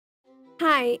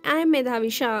Hi, I'm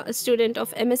Medhavi Shah, a student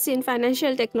of MSc in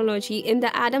Financial Technology in the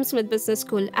Adam Smith Business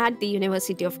School at the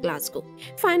University of Glasgow.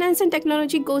 Finance and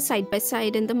technology go side by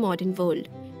side in the modern world.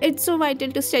 It's so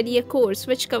vital to study a course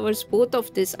which covers both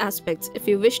of these aspects if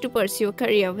you wish to pursue a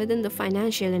career within the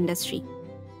financial industry.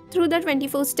 Through the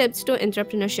 24 Steps to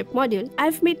Entrepreneurship module,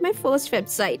 I've made my first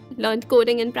website, learned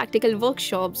coding in practical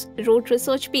workshops, wrote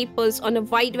research papers on a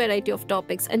wide variety of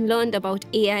topics, and learned about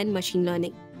AI and machine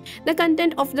learning. The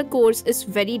content of the course is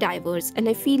very diverse, and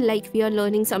I feel like we are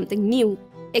learning something new,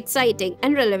 exciting,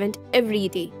 and relevant every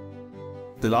day.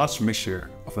 The large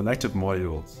mixture of elective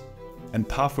modules and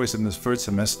pathways in this third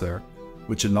semester,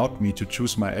 which allowed me to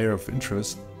choose my area of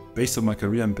interest based on my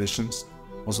career ambitions,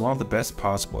 was one of the best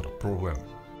parts about the program.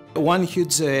 One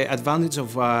huge advantage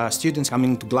of students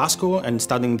coming to Glasgow and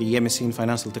studying the MSc in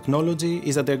Financial Technology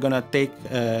is that they're going to take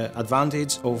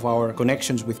advantage of our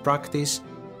connections with practice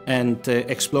and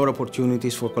explore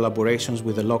opportunities for collaborations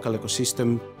with the local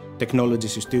ecosystem, technology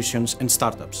institutions and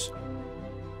startups.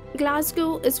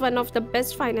 Glasgow is one of the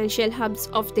best financial hubs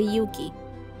of the UK.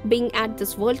 Being at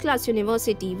this world-class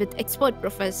university with expert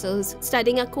professors,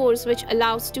 studying a course which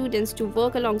allows students to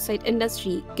work alongside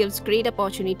industry gives great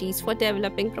opportunities for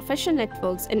developing professional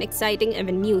networks and exciting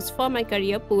avenues for my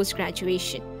career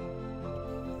post-graduation.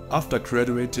 After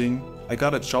graduating, I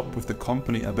got a job with the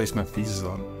company I based my thesis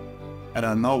on, and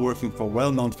I'm now working for a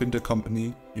well-known fintech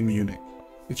company in Munich.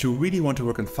 If you really want to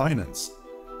work in finance,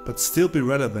 but still be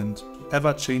relevant to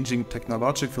ever-changing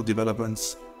technological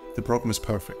developments, the program is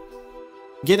perfect.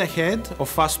 Get ahead of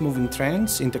fast-moving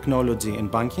trends in technology and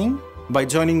banking by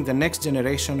joining the next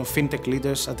generation of fintech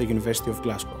leaders at the University of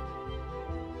Glasgow.